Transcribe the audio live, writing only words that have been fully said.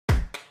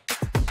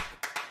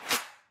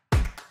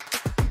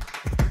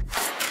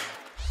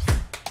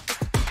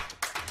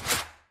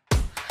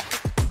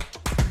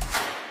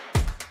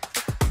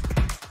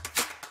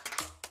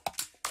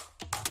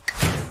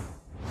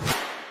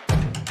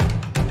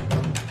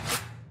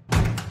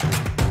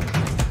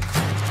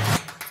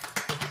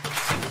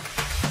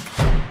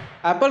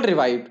Apple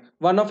revived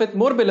one of its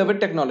more beloved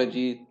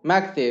technologies,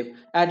 Magsafe,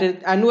 at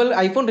its annual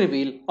iPhone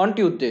reveal on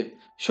Tuesday,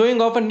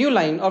 showing off a new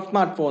line of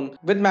smartphones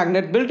with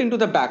magnets built into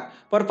the back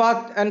for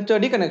fast and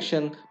sturdy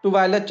connection to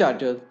wireless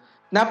chargers,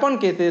 snap-on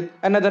cases,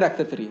 and other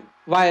accessories.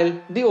 While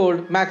the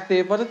old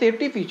Magsafe was a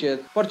safety feature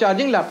for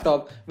charging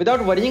laptops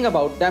without worrying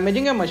about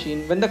damaging your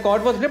machine when the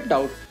cord was ripped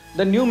out,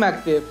 the new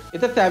Magsafe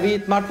is a savvy,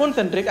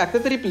 smartphone-centric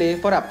accessory play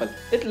for Apple.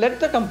 It lets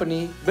the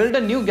company build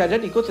a new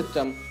gadget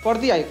ecosystem for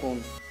the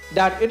iPhone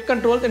that it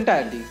controls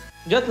entirely,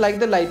 just like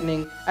the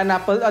Lightning and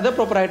Apple's other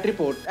proprietary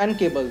ports and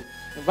cables,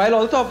 while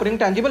also offering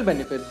tangible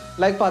benefits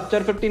like faster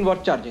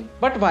 15-watt charging.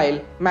 But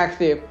while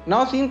MagSafe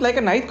now seems like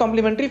a nice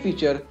complementary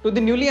feature to the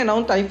newly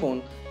announced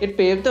iPhone, it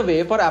paves the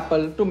way for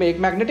Apple to make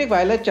magnetic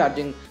wireless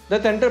charging the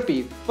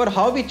centerpiece for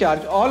how we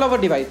charge all our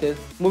devices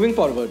moving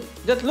forward.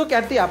 Just look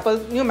at the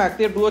Apple's new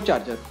MagSafe Duo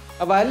charger,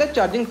 a wireless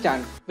charging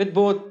stand with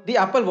both the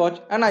Apple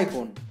Watch and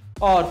iPhone,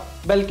 or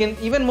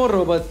Belkin's even more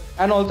robust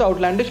and also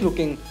outlandish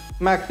looking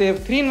MagSafe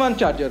 3-in-1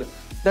 charger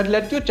that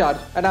lets you charge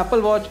an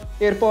Apple Watch,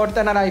 AirPods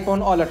and an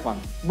iPhone all at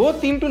once.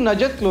 Both seem to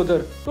nudge us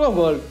closer to a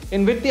world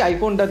in which the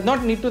iPhone does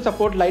not need to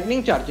support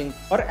lightning charging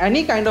or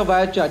any kind of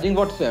wire charging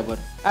whatsoever.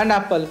 And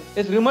Apple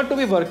is rumored to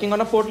be working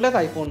on a portless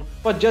iPhone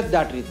for just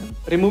that reason.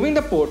 Removing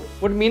the port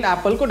would mean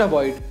Apple could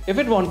avoid, if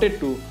it wanted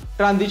to,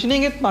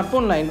 transitioning its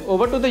smartphone line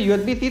over to the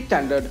USB-C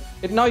standard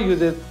it now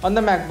uses on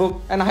the MacBook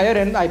and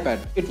higher-end iPad.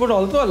 It would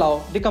also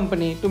allow the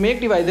company to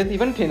make devices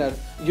even thinner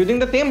using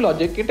the same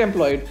logic it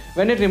employed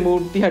when it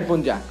removed the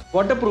headphone jack.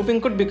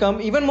 Waterproofing could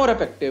become even more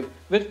effective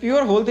with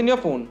fewer holes in your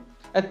phone,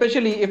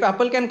 especially if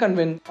Apple can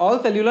convince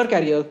all cellular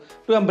carriers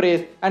to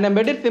embrace an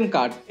embedded SIM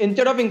card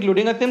instead of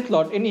including a SIM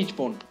slot in each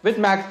phone. With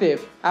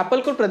MagSafe,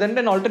 Apple could present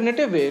an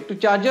alternative way to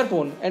charge your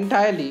phone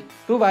entirely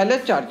through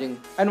wireless charging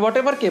and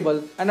whatever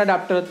cables and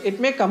adapters it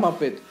may come up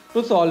with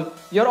to solve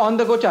your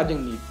on-the-go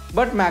charging needs.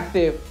 But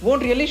MagSafe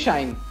won't really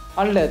shine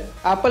unless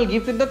Apple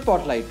gives it the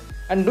spotlight,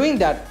 and doing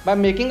that by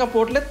making a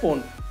portless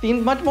phone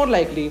seems much more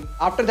likely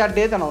after that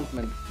day's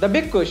announcement. The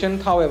big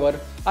questions, however,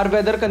 are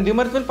whether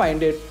consumers will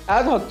find it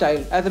as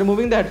hostile as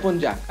removing the headphone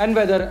jack, and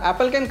whether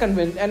Apple can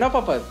convince enough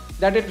of us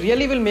that it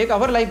really will make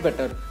our life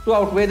better to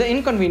outweigh the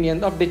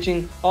inconvenience of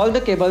ditching all the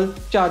cables,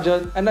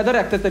 chargers and other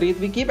accessories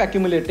we keep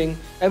accumulating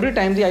every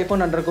time the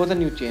iPhone undergoes a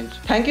new change.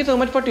 Thank you so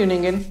much for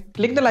tuning in.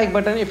 Click the like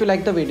button if you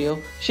like the video,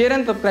 share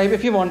and subscribe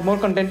if you want more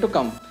content to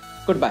come.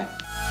 Goodbye.